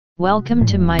Welcome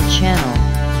to my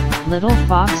channel, Little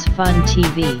Fox Fun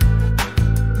TV.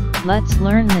 Let's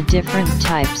learn the different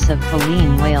types of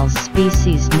baleen whales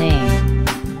species name.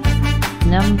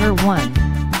 Number 1.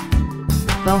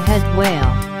 Bowhead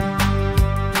whale.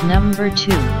 Number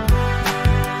 2.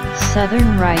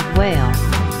 Southern right whale.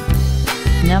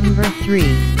 Number 3.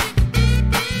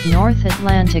 North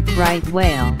Atlantic right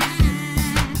whale.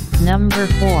 Number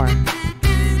 4.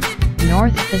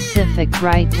 North Pacific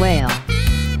right whale.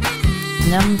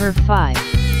 Number 5.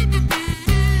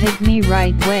 Pygmy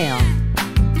right whale.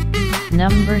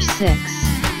 Number 6.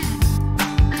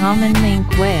 Common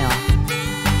minke whale.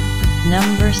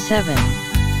 Number 7.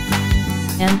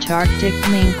 Antarctic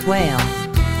minke whale.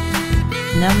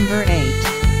 Number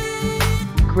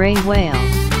 8. Gray whale.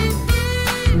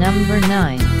 Number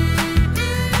 9.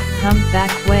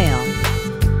 Humpback whale.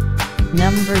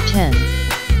 Number 10.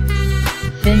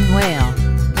 Fin whale.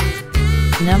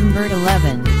 Number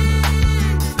 11.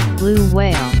 Blue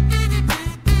whale.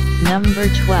 Number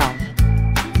 12.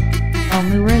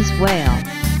 Omua's whale.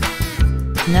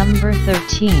 Number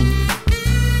 13.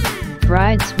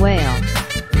 Bride's whale.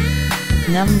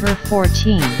 Number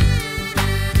 14.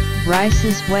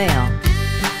 Rice's whale.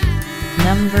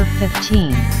 Number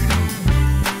 15.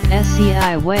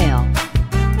 Sei whale.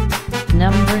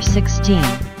 Number 16.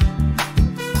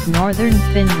 Northern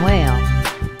fin whale.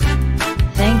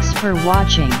 Thanks for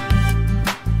watching.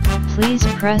 Please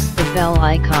press the bell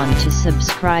icon to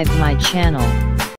subscribe my channel.